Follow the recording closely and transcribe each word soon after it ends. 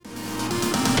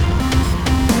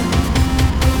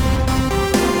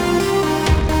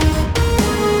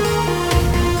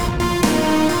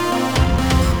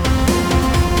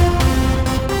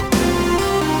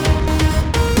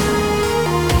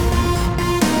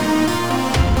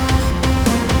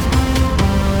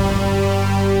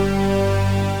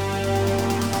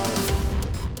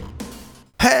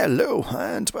Hello,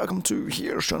 and welcome to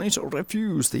Here's Johnny's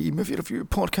Reviews, the movie review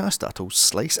podcast that'll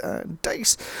slice and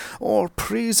dice, or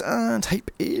praise and hype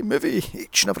a movie.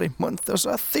 Each and every month there's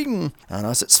a theme, and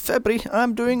as it's February,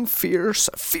 I'm doing Fierce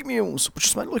Females, which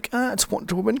is my look at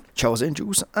Wonder Woman, Charlie's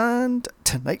Angels, and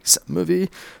tonight's movie,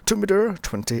 Tomb Raider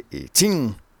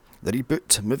 2018. The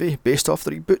reboot movie based off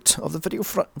the reboot of the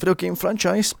video game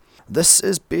franchise. This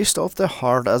is based off the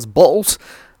Hard as Balls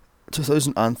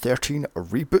 2013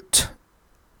 reboot.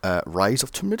 Rise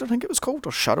of Tomb Raider, I think it was called,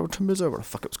 or Shadow of Tomb Raider, whatever the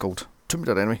fuck it was called. Tomb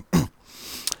Raider, anyway.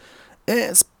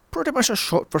 It's pretty much a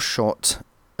shot for shot,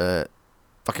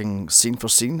 fucking scene for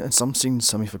scene, and some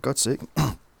scenes, for God's sake.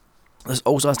 This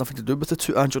also has nothing to do with the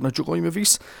two Angelina Jolie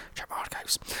movies,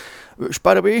 which,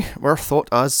 by the way, were thought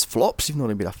as flops, even though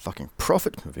they made a fucking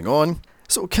profit. Moving on.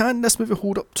 So, can this movie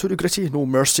hold up to the gritty No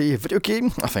Mercy video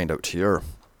game? I find out here.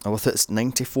 With its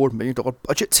 $94 million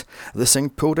budget, this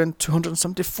thing pulled in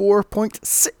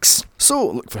 $274.6. So,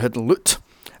 look for hidden loot,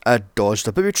 dodge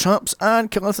the booby traps,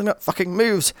 and kill anything that fucking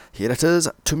moves. Here it is,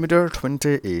 Tomb Raider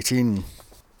 2018.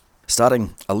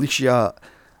 Starring Alicia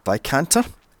Vikander,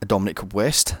 Dominic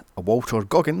West, Walter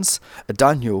Goggins,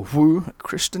 Daniel Wu,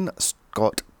 Kristen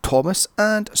Scott Thomas,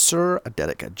 and Sir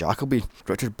Derek Jacobi.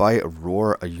 Directed by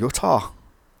Roar Yuta.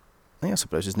 I think that's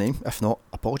about his name, if not,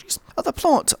 apologies. At the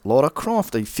plot, Lara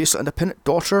Croft, the fierce independent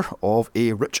daughter of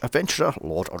a rich adventurer,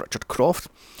 Lord Richard Croft,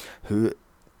 who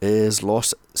is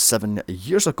lost 7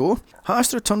 years ago, has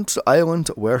to return to the island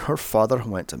where her father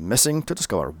went missing to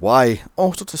discover why,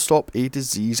 also to stop a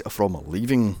disease from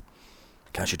leaving.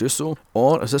 Can she do so,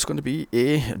 or is this going to be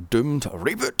a doomed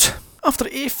reboot? After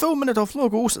a full minute of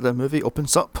logos, the movie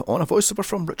opens up on a voiceover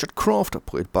from Richard Croft,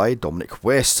 played by Dominic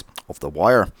West of The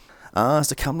Wire, as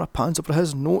the camera pans over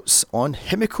his notes on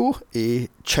Himiko, a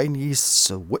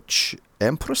Chinese witch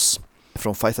empress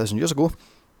from 5,000 years ago,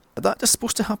 that is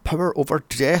supposed to have power over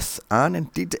death and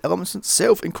indeed the elements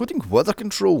itself, including weather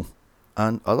control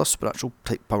and other supernatural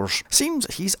type powers. Seems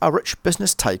he's a rich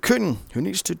business tycoon who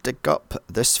needs to dig up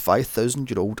this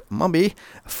 5,000-year-old mummy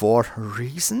for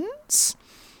reasons.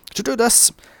 To do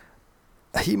this,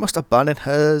 he must abandon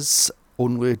his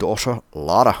only daughter,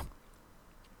 Lara.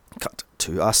 Cut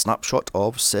to a snapshot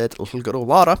of said little girl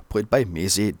Lara, played by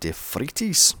Maisie de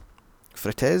Freitas.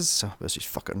 What's his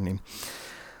fucking name?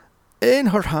 In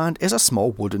her hand is a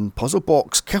small wooden puzzle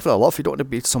box. Careful, love, you don't want to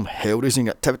be some hell-raising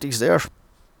activities there.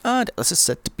 And this is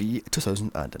said to be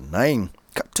 2009.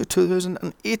 Cut to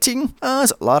 2018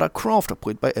 as Lara Croft,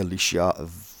 played by Alicia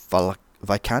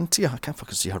Vikander, I can't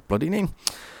fucking see her bloody name,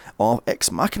 of Ex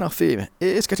Machina fame,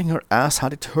 is getting her ass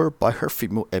handed to her by her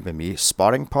female MMA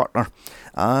sparring partner.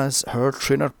 As her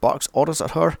trainer barks orders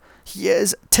at her, he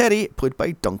is Terry, played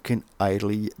by Duncan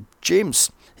Isley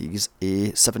James. He's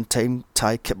a 7-time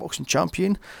Thai kickboxing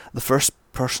champion, the first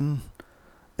person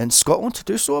in Scotland to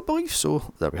do so, I believe,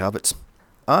 so there we have it.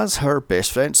 As her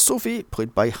best friend Sophie,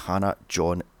 played by Hannah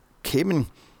John Kamen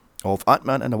of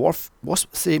Ant-Man and the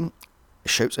Wasp fame,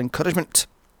 shouts encouragement.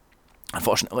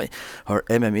 Unfortunately, her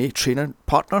MMA training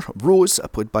partner, Rose,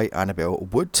 played by Annabelle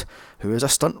Wood, who is a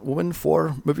stunt woman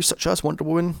for movies such as Wonder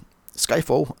Woman,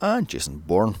 Skyfall, and Jason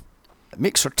Bourne,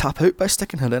 makes her tap out by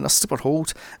sticking her in a slipper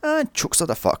hold and chokes her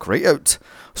the fuck right out.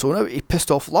 So now a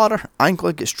pissed off Lara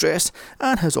angrily gets dressed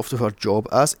and heads off to her job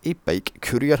as a bike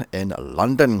courier in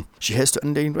London. She heads to an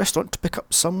Indian restaurant to pick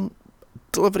up some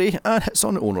delivery and hits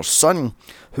on the owner's son,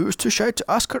 who's too shy to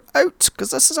ask her out,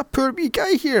 because this is a poor wee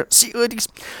guy here. See, ladies,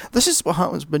 this is what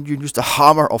happens when you use the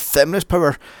hammer of feminist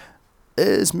power,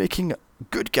 is making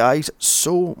good guys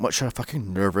so much of a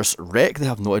fucking nervous wreck they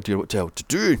have no idea what the hell to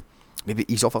do. Maybe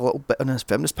ease off a little bit on his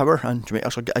feminist power and you might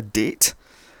actually get a date.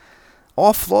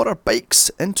 Off Laura bikes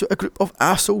into a group of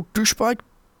asshole douchebag,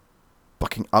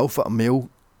 fucking alpha male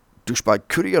douchebag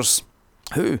couriers,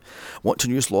 who want to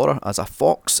use Laura as a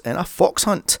fox in a fox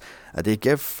hunt. They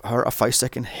give her a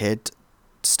 5-second head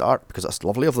start, because that's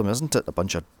lovely of them, isn't it? A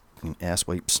bunch of ass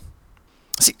wipes.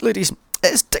 See, ladies,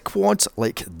 it's dickwads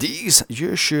like these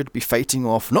you should be fighting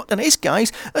off, not the nice guys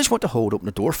that just want to hold open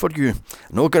the door for you.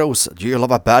 No, girls, you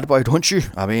love a bad boy, don't you?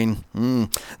 I mean,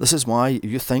 this is why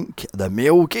you think the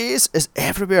male gaze is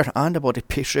everywhere, and the body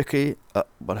patriarchy,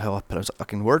 what the hell I pronounce that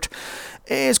fucking word,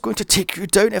 is going to take you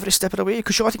down every step of the way,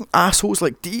 because you're letting assholes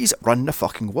like these run the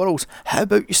fucking world. How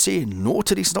about you say no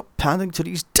to these, not pandering to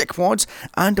these dickwads,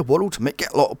 and the world might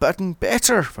get a lot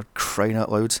better, for crying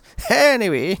out loud.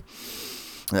 Anyway,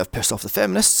 I've pissed off the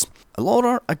feminists.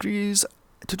 Laura agrees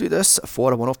to do this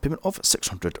for a one-off payment of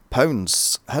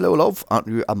 £600. Hello, love, aren't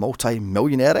you a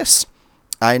multi-millionairess?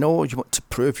 I know you want to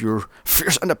prove you're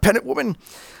fierce independent woman,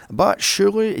 but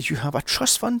surely you have a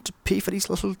trust fund to pay for these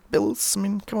little bills. I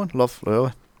mean, come on, love,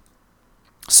 really.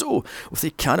 So, with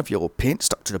a can of yellow paint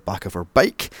stuck to the back of her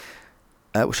bike,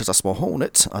 which has a small hole in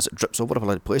it as it drips over a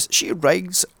bloody place, she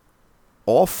rides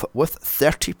off with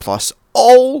 30 plus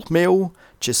all male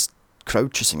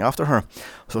crowd chasing after her.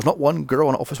 So there's not one girl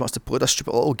in the office wants to play this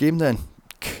stupid little game then.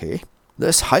 Okay.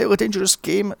 This highly dangerous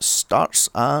game starts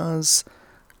as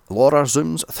Laura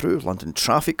zooms through London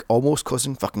traffic, almost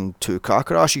causing fucking 2 car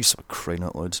crashes. Crying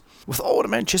out loud. With all the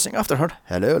men chasing after her,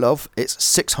 hello love, it's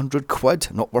 600 quid,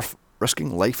 not worth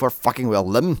risking life or fucking well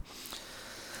limb.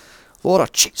 Laura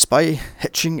cheats by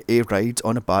hitching a ride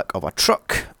on the back of a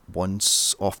truck.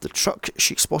 Once off the truck,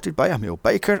 she's spotted by a male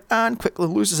biker and quickly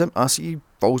loses him as he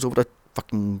falls over the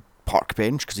fucking park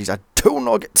bench because he's a tool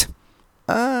nugget.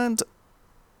 And,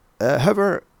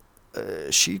 however,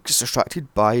 she gets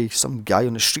distracted by some guy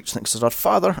on the streets next to her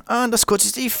father, and this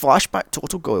causes a flashback to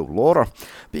little girl Laura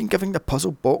being given the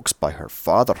puzzle box by her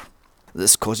father.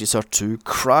 This causes her to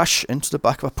crash into the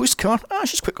back of a police car, and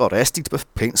she's quickly arrested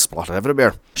with paint splattered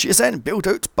everywhere. She is then bailed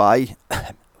out by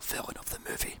villain of the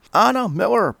movie, Anna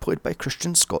Miller, played by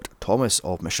Christian Scott Thomas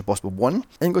of Mission Impossible 1,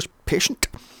 English Patient,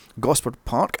 Gosford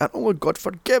Park, and Only God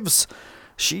Forgives.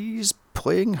 She's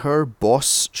playing her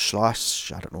boss /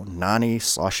 nanny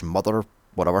 / mother,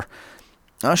 whatever,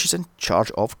 and she's in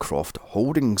charge of Croft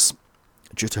Holdings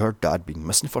due to her dad being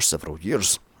missing for several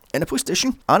years. In a police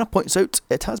station, Anna points out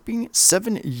it has been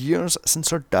 7 years since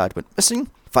her dad went missing,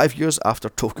 5 years after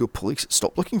Tokyo police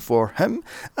stopped looking for him,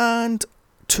 and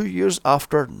 2 years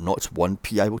after not one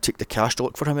PI will take the cash to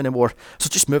look for him anymore, so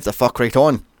just move the fuck right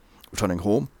on. Returning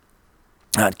home,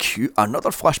 and cue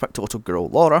another flashback to little girl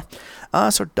Laura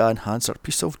as her dad hands her a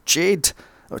piece of jade.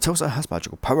 It tells her it has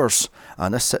magical powers,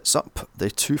 and this sets up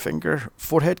the 2-finger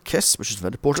forehead kiss, which is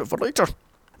very important for later.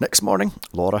 Next morning,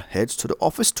 Laura heads to the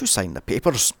office to sign the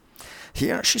papers.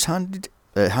 Here, she's handed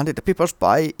the papers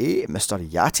by a Mr.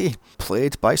 Yati,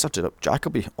 played by Sir Jacob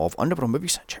Jacoby of Underworld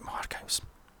Movies, Jim Archives.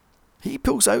 He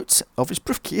pulls out of his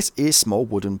briefcase a small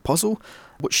wooden puzzle,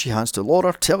 which she hands to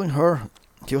Laura, telling her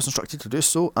he was instructed to do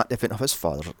so at the event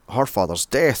of her father's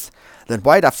death. Then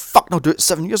why the fuck not do it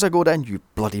 7 years ago then, you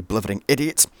bloody blithering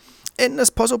idiot? In this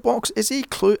puzzle box is a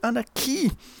clue and a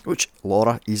key, which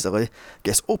Laura easily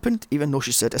gets opened, even though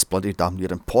she said it's bloody damn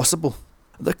near impossible.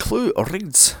 The clue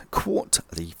reads, quote,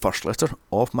 the first letter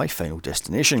of my final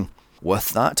destination. With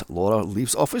that, Laura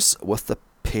leaves office with the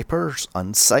papers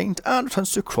unsigned and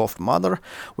returns to Croft Manor,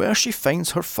 where she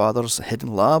finds her father's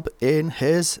hidden lab in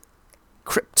his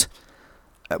crypt,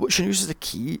 which she uses the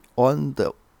key on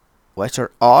the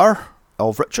letter R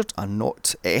of Richard and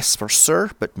not S for Sir,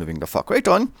 but moving the fuck right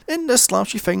on. In this lab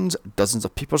she finds dozens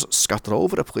of papers scattered all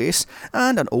over the place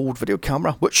and an old video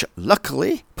camera which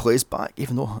luckily plays back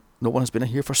even though no one has been in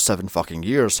here for 7 fucking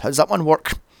years. How does that one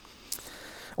work?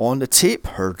 On the tape,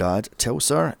 her dad tells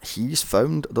her he's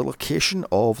found the location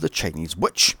of the Chinese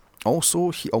witch. Also,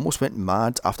 he almost went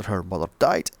mad after her mother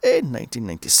died in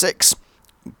 1996.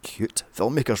 Cute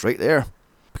filmmakers right there,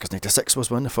 because 96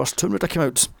 was when the first Tomb Raider came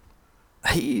out.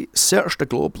 He searched the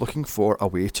globe looking for a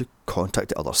way to contact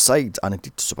the other side, and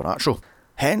indeed Supernatural.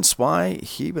 Hence why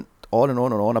he went on and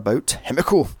on and on about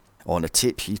Himiko. On the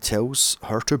tape he tells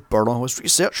her to burn all his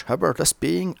research, however this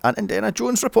being an Indiana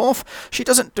Jones ripoff, she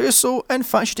doesn't do so, in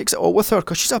fact she takes it all with her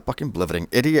because she's a fucking blithering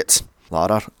idiot.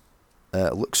 Lara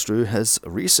looks through his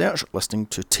research, listening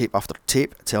to tape after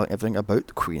tape, telling everything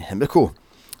about Queen Himiko.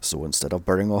 So instead of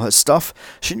burning all his stuff,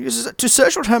 she uses it to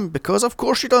search for him, because of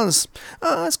course she does.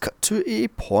 It's cut to a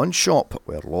pawn shop,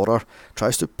 where Laura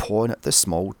tries to pawn the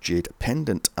small jade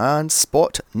pendant and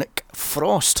spot Nick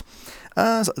Frost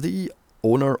as the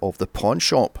owner of the pawn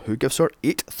shop, who gives her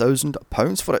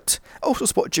 £8,000 for it. Also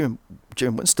spot Jim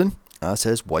Winston as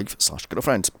his wife /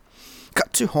 girlfriend.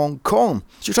 Cut to Hong Kong.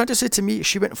 She's trying to say to me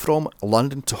she went from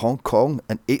London to Hong Kong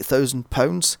and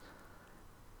 £8,000.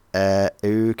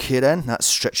 Okay then, that's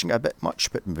stretching it a bit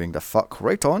much, but moving the fuck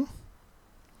right on.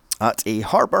 At a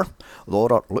harbour,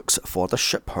 Laura looks for the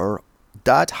ship her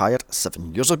dad hired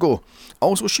 7 years ago.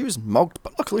 Also, she was mugged,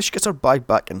 but luckily she gets her bag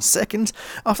back in seconds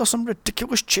after some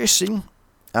ridiculous chasing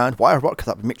and wire work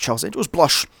that would make Charles Angels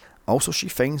blush. Also, she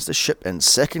finds the ship in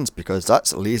seconds because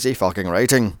that's lazy fucking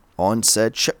writing. On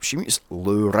said ship, she meets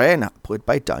Lu Ren, played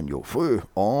by Daniel Wu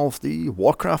of the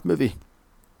Warcraft movie.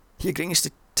 He agrees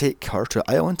to take her to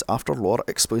the island after Laura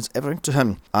explains everything to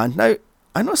him. And now,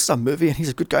 I know this is a movie and he's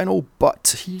a good guy and all,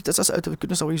 but he does this out of the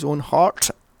goodness of his own heart.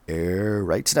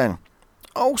 Right then.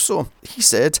 Also, he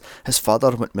said his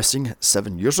father went missing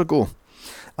 7 years ago.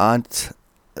 And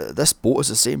this boat is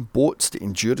the same boat, the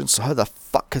Endurance, so how the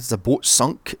fuck has the boat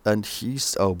sunk? And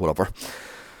he's, whatever.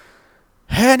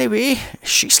 Anyway,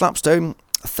 she slaps down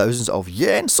thousands of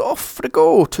yen, so off we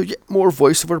go to yet more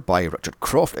voiceover by Richard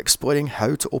Croft explaining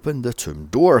how to open the tomb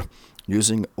door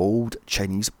using old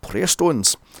Chinese prayer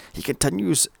stones. He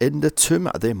continues, in the tomb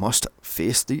they must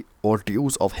face the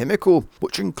ordeals of Himiko,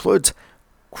 which include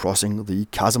crossing the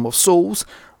chasm of souls,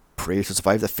 pray to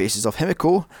survive the faces of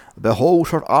Himiko, behold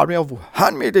her army of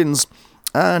handmaidens,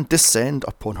 and descend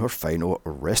upon her final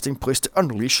resting place to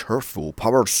unleash her full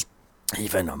powers.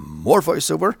 Even more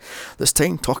voiceover, this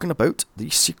time talking about the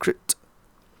secret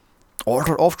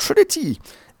Order of Trinity,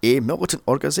 a militant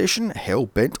organisation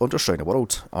hell-bent on destroying the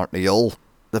world, aren't they all?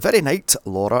 The very night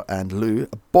Laura and Lou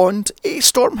bond, a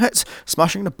storm hits,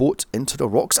 smashing the boat into the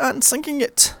rocks and sinking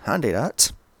it. Handy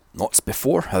that. Not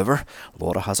before, however,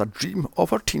 Laura has a dream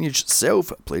of her teenage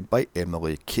self, played by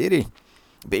Emily Carey,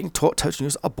 being taught how to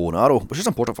use a bow and arrow, which is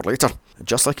important for later.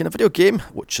 Just like in a video game,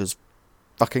 which is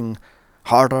fucking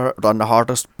harder than the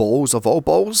hardest balls of all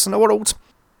balls in the world.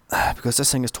 Because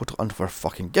this thing is totally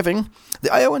unfucking giving.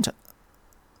 The island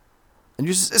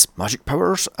uses its magic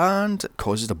powers and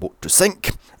causes the boat to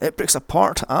sink. It breaks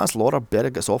apart as Laura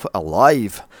barely gets off it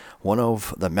alive. One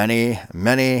of the many,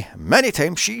 many, many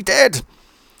times she did,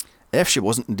 if she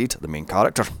wasn't indeed the main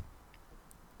character.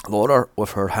 Laura,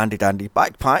 with her handy-dandy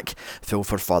backpack filled with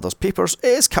her father's papers,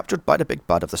 is captured by the big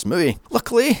bad of this movie.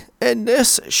 Luckily, in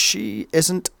this, she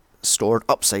isn't stored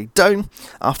upside down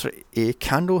after a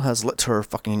candle has lit her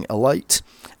fucking alight,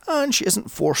 and she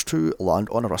isn't forced to land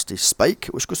on a rusty spike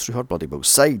which goes through her bloody well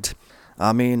side.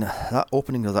 I mean, that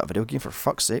opening of that video game, for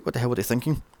fuck's sake, what the hell were they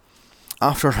thinking?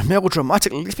 After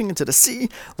melodramatically leaping into the sea,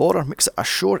 Laura makes it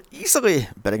ashore easily,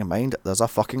 bearing in mind there's a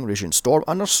fucking raging storm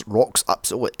and there's rocks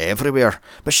absolutely everywhere,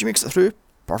 but she makes it through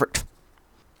perfect.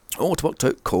 All worked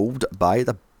out cold by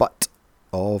the butt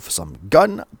of some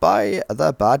gun by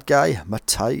the bad guy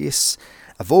Matthias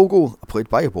Vogel, played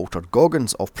by Walter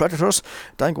Goggins of Predators,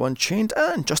 Dango Unchained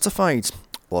and Justified.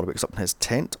 Laura wakes up in his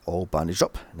tent, all bandaged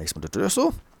up, nice one to do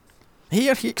so.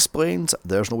 Here he explains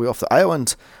there's no way off the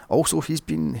island. Also, he's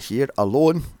been here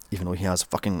alone, even though he has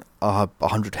fucking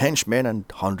 100 henchmen and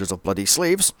hundreds of bloody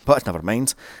slaves. But never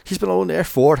mind, he's been alone there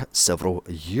for several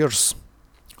years.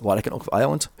 Why I can off the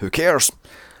island? Who cares?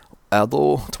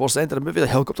 Although, towards the end of the movie, the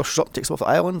helicopter shows up and takes him off the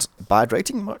island. Bad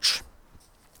writing, much?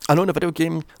 I know in the video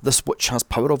game, this witch has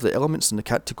power over the elements and they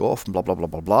can't take off and blah blah blah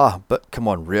blah blah, but come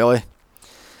on, really?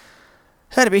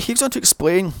 Anyway, he goes on to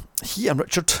explain he and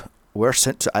Richard were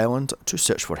sent to Ireland to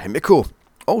search for Himiko.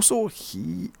 Also,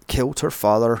 he killed her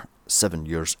father 7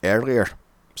 years earlier.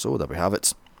 So there we have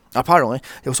it. Apparently,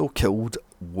 he also killed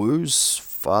Wu's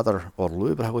father, or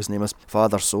Lou, but how his name is,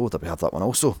 father, so there we have that one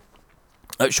also.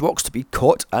 Out she walks to be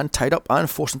caught and tied up and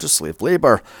forced into slave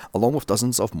labour, along with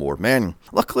dozens of more men.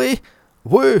 Luckily,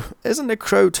 Wu is in the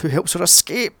crowd who helps her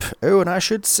escape. Oh, and I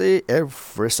should say,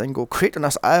 every single crate on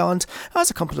this island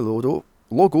has a company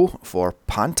logo for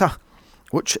Panta,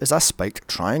 which is a spiked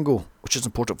triangle, which is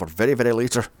important for very, very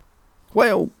later.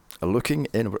 Well, looking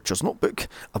in Richard's notebook,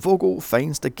 Vogel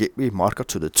finds the gateway marker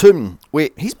to the tomb.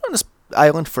 Wait, he's been on this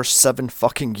island for 7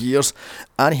 fucking years,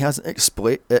 and he hasn't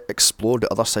explored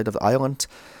the other side of the island.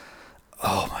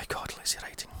 Oh my god, lazy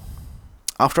writing.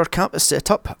 After camp is set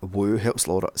up, Wu helps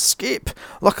Laura escape.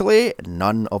 Luckily,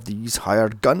 none of these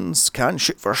hired guns can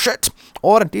shoot for shit,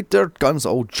 or indeed their guns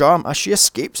all jam as she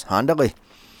escapes handily.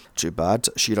 Too bad,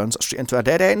 she runs straight into a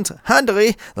dead end.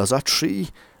 Handily, there's a tree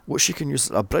which she can use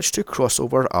as a bridge to cross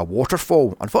over a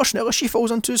waterfall. Unfortunately, she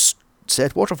falls into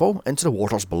said waterfall into the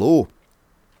waters below,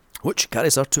 which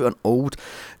carries her to an old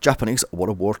Japanese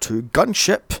World War II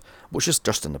gunship, which is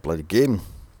just in the bloody game.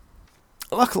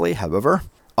 Luckily, however,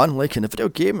 unlike in the video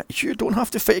game, you don't have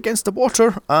to fight against the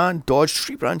water and dodge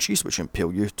tree branches which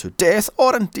impale you to death,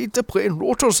 or indeed the plane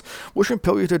rotors which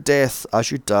impale you to death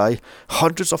as you die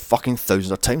hundreds of fucking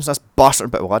thousands of times. That's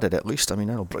bastard bit of added at least. I mean,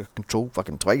 I'll break control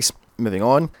fucking twice. Moving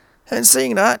on. And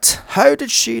saying that, how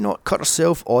did she not cut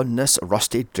herself on this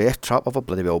rusty death trap of a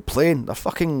bloody well plane? They're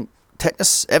fucking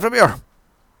tetanus everywhere.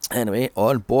 Anyway,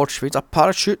 on board she finds a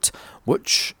parachute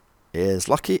which is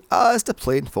lucky as the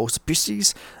plane falls to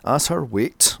pieces as her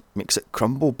weight makes it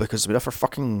crumble, because it's been there for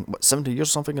fucking 70 years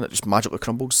or something and it just magically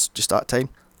crumbles just that time.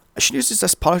 She uses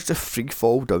this parachute to free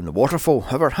fall down the waterfall.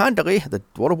 However, handily, the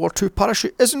World War II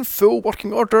parachute is in full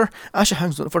working order as she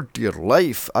hangs on for dear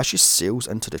life as she sails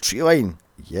into the tree line.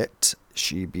 Yet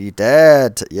she be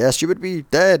dead. Yes, she would be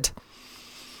dead.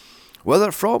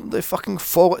 Whether from the fucking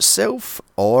fall itself,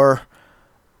 or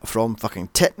from fucking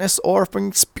tetanus, or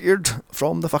being speared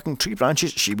from the fucking tree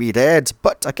branches, she be dead.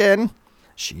 But again,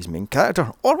 she's main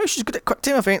character, or maybe she's good at quick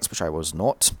time events, which I was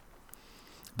not.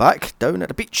 Back down at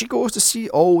the beach she goes to see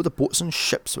all the boats and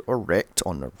ships that were wrecked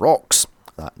on the rocks.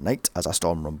 that night as a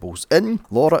storm rumbles in.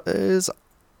 Laura is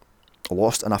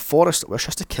lost in a forest where she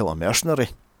has to kill a mercenary.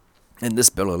 In this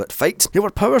barely lit fight, he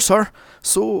overpowers her,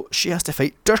 so she has to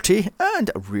fight dirty,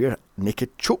 and rear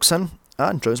naked chokes him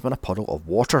and drowns him in a puddle of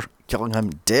water, killing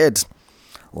him dead.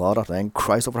 Lara then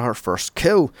cries over her first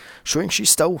kill, showing she's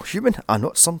still human and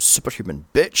not some superhuman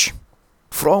bitch.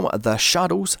 From the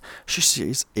shadows, she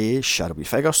sees a shadowy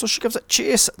figure, so she gives it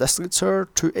chase. This leads her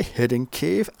to a hidden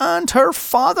cave, and her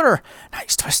father.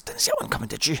 Nice twist, didn't see that one coming,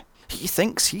 did you? He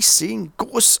thinks he's seeing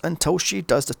ghosts until she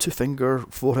does the 2-finger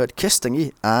forehead kiss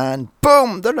thingy, and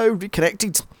boom, they're now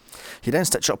reconnected. He then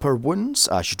stitches up her wounds,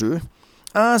 as you do,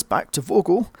 as back to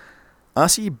Vogel,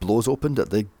 as he blows open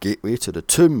the gateway to the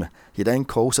tomb. He then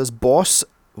calls his boss,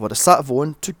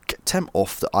 Vodasatavon, to get him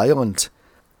off the island.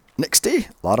 Next day,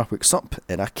 Lara wakes up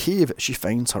in a cave. She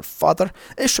finds her father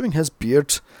is showing his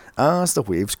beard as the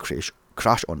waves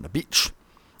crash on the beach.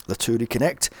 The two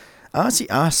reconnect. As he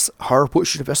asks her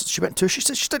which university she went to, she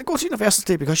says she didn't go to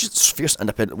university because she's a fierce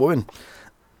independent woman.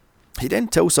 He then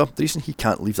tells her the reason he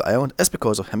can't leave the island is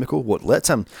because of Himiko won't let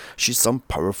him. She's some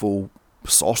powerful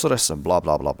sorceress and blah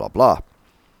blah blah blah blah.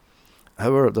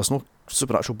 However, there's no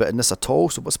supernatural bit in this at all,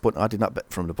 so what's the point of adding that bit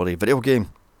from the bloody video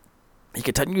game? He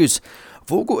continues,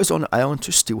 Vogel is on the island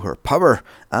to steal her power,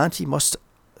 and he must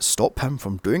stop him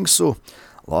from doing so.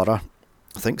 Lara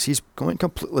thinks he's going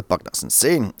completely bug, that's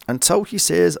insane, until he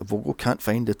says Vogel can't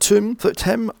find the tomb without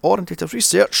him orientative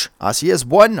research, as he is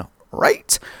one.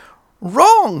 Right?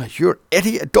 Wrong! Your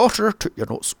idiot daughter took your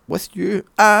notes with you,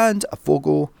 and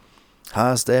Vogel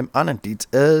has them, and indeed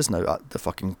is now at the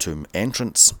fucking tomb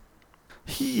entrance.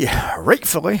 He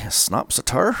rightfully snaps at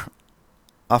her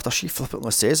after she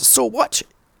flippantly says, so what?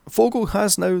 Vogel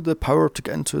has now the power to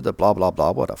get into the blah blah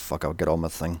blah. What the fuck, I'll get on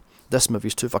with the thing. This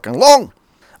movie's too fucking long!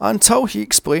 Until he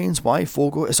explains why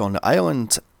Vogel is on the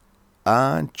island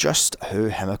and just who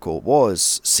Himiko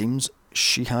was. Seems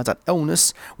she had an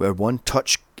illness where one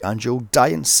touch and you'll die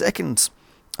in seconds.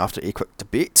 After a quick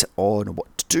debate on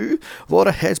what to do,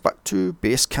 Laura heads back to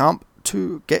base camp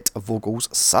to get Vogel's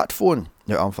sat phone.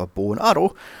 Now armed with a bow and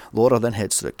arrow, Laura then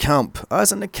heads to the camp.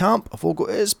 As in the camp, Vogel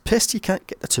is pissed he can't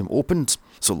get the tomb opened,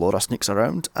 so Laura sneaks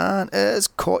around and is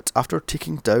caught after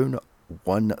taking down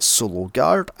one solo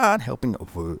guard and helping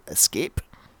Wu escape.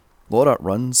 Laura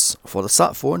runs for the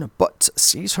sat phone but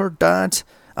sees her dad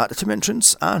at the tomb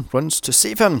entrance and runs to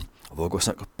save him. Vogel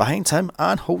sneaks behind him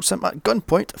and holds him at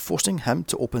gunpoint, forcing him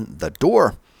to open the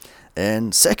door.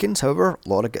 In seconds, however,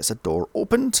 Laura gets the door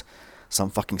opened. Some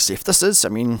fucking safe this is. I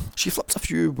mean, she flips a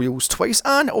few wheels twice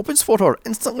and it opens for her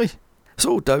instantly.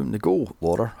 So down they go,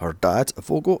 Laura, her dad,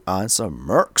 Vogel and some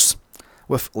mercs.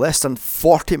 With less than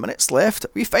 40 minutes left,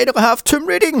 we finally have tomb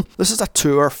raiding. This is a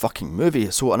 2-hour fucking movie,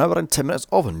 so an hour and 10 minutes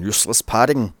of useless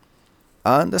padding.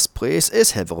 And this place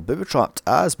is heavily booby-trapped,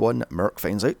 as one merc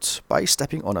finds out by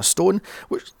stepping on a stone,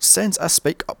 which sends a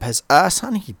spike up his ass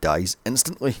and he dies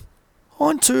instantly.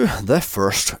 On to the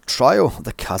first trial,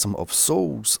 the Chasm of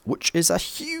Souls, which is a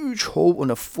huge hole in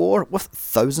the floor with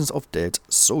thousands of dead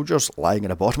soldiers lying in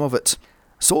the bottom of it.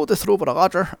 So they throw over a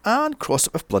ladder and cross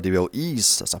it with bloody well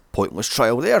ease. There's a pointless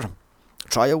trial there.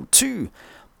 Trial 2.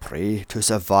 Pray to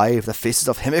survive the faces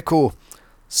of Himiko.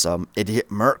 Some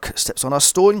idiot merc steps on a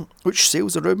stone, which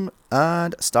seals the room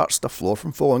and starts the floor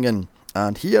from falling in.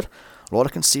 And here, Laura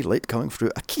can see light coming through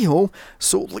a keyhole,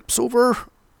 so leaps over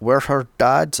where her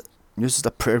dad uses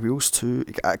the prayer wheels to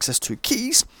get access to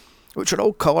keys, which are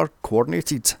all colour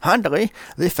coordinated. Handily,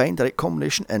 they find the right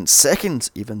combination in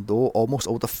seconds, even though almost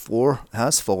all the floor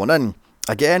has fallen in.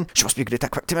 Again, she must be great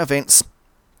at quick time events.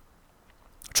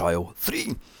 Trial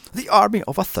 3. The Army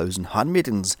of 1,000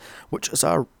 Handmaidens, which is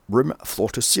a room floor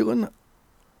to ceiling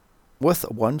with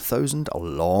 1,000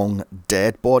 long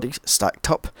dead bodies stacked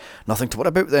up. Nothing to worry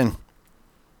about then.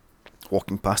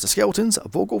 Walking past the skeletons,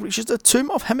 Vogel reaches the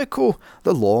tomb of Himiko,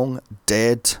 the long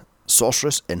dead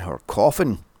sorceress in her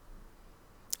coffin.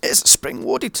 It's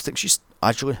spring-loaded to think she's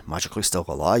actually magically still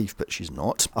alive, but she's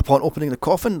not. Upon opening the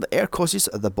coffin, the air causes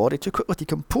the body to quickly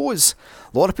decompose.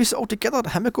 Laura pieces it all together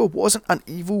that Himiko wasn't an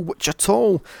evil witch at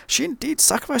all. She indeed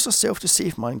sacrificed herself to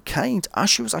save mankind, as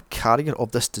she was a carrier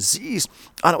of this disease,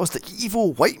 and it was the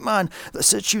evil white man that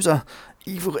said she was a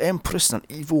evil empress and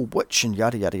an evil witch and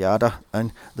yada yada yada,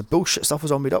 and the bullshit stuff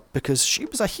was all made up because she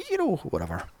was a hero or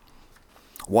whatever.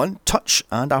 One touch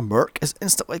and a merc is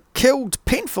instantly killed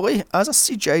painfully as a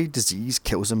CGI disease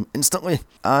kills him instantly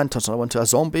and turns another one into a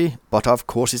zombie, but of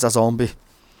course he's a zombie.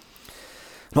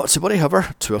 Not to worry,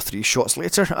 however, 2 or 3 shots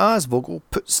later as Vogel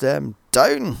puts them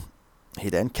down. He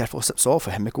then carefully slips off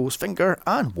Himiko's finger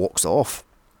and walks off.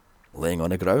 Laying on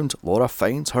the ground, Laura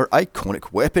finds her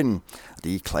iconic weapon,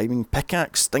 the climbing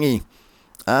pickaxe thingy.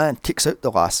 and takes out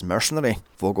the last mercenary.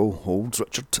 Vogel holds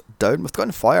Richard down with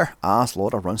gunfire as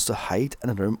Laura runs to hide in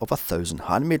a room of 1,000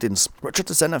 handmaidens. Richard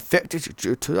is then infected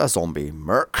due to a zombie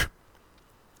merc.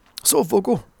 So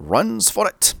Vogel runs for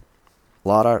it.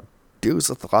 Lara deals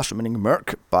with the last remaining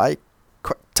merc by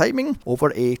quick timing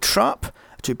over a trap.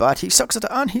 Too bad he sucks at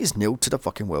it and he's nailed to the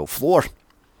fucking well floor.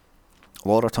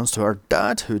 Laura turns to her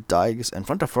dad, who dies in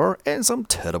front of her in some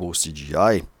terrible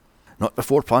CGI. Not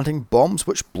before planting bombs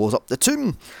which blows up the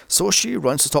tomb, so she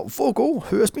runs to stop Vogel,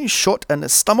 who has been shot in the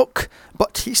stomach,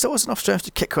 but he still has enough strength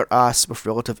to kick her ass with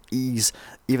relative ease,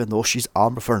 even though she's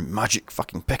armed with her magic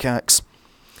fucking pickaxe.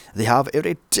 They have a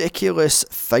ridiculous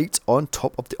fight on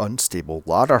top of the unstable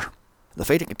ladder. The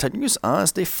fighting continues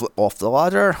as they flip off the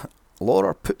ladder.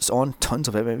 Laura puts on tons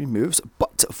of MMA moves,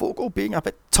 but Vogel, being a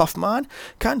bit tough man,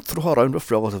 can throw her around with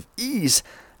relative ease.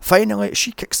 Finally,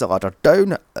 she kicks the ladder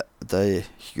down, the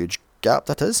huge gap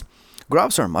that is,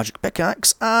 grabs her magic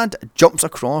pickaxe and jumps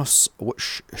across,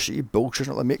 which she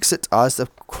bullshitly makes it as the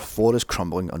floor is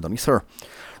crumbling underneath her.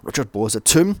 Richard blows the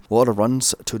tomb. Laura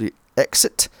runs to the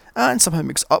exit and somehow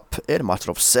makes up in a matter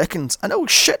of seconds. And oh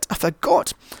shit, I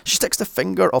forgot! She sticks the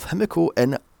finger of Himiko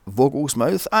in Vogel's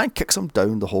mouth and kicks him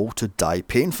down the hole to die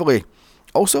painfully.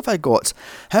 Also, if I got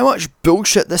how much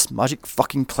bullshit this magic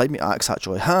fucking climbing axe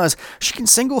actually has, she can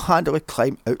single-handedly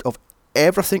climb out of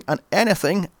everything and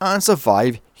anything and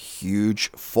survive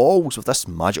huge falls with this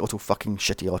magic little fucking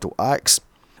shitty little axe.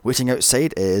 Waiting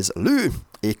outside is Lou.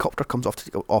 A copter comes off to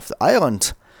take off the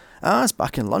island. As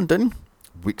back in London,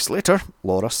 weeks later,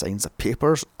 Laura signs the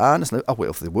papers and is now a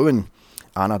wealthy woman.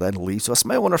 Anna then leaves with a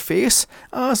smile on her face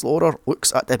as Laura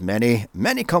looks at the many,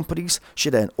 many companies she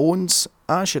then owns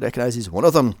and she recognises one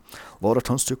of them. Laura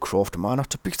turns to Croft Manor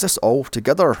to piece this all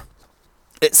together.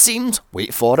 It seems,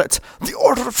 wait for it, the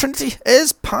Order of Trinity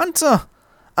is Panta.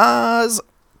 As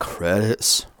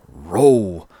credits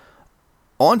roll.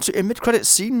 On to a mid-credit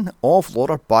scene of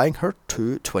Laura buying her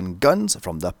 2 twin guns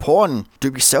from the pawn.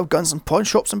 Do we sell guns in pawn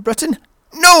shops in Britain?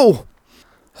 No!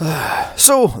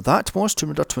 So, that was Tomb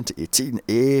Raider 2018,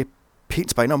 a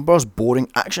paint-by-numbers,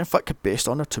 boring action flick based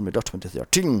on a Tomb Raider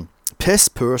 2013. Piss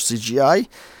poor CGI.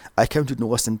 I counted no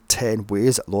less than 10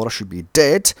 ways Laura should be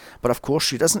dead, but of course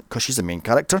she doesn't because she's the main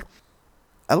character.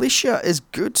 Alicia is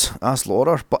good as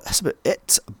Laura, but that's about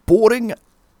it. Boring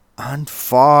and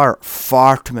far,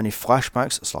 far too many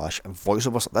flashbacks /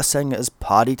 voiceovers. This thing is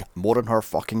padded more than her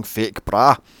fucking fake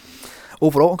bra.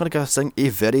 Overall, I'm going to give this thing a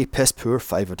very piss poor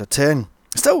 5 out of 10.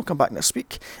 Still, come back next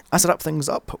week as I wrap things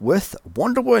up with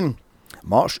Wonder Woman.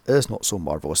 March is Not So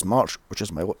Marvellous March, which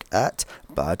is my look at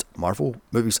bad Marvel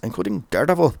movies, including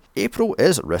Daredevil. April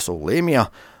is WrestleLamia,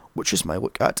 which is my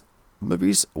look at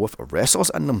movies with wrestlers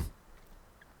in them.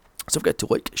 So forget to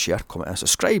like, share, comment and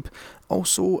subscribe.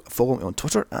 Also, follow me on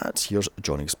Twitter at Here's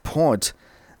Johnny's Pod.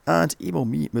 And email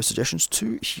me with suggestions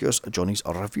to Here's Johnny's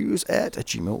Reviews at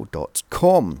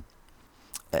gmail.com.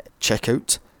 Check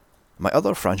out my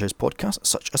other franchise podcasts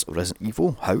such as Resident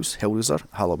Evil, House, Hellraiser,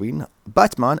 Halloween,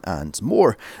 Batman and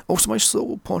more. Also my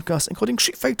solo podcasts including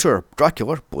Street Fighter,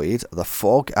 Dracula, Blade, The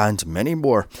Fog and many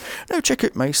more. Now check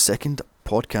out my second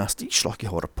podcast, the Schlocky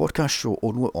Horror Podcast Show,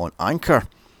 only on Anchor,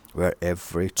 where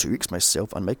every 2 weeks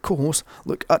myself and my co-host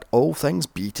look at all things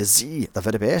B to Z, the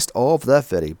very best of the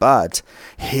very bad.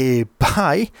 Hey,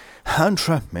 bye, and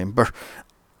remember,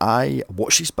 I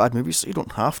watch these bad movies so you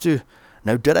don't have to.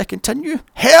 Now, did I continue?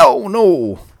 Hell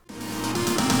no!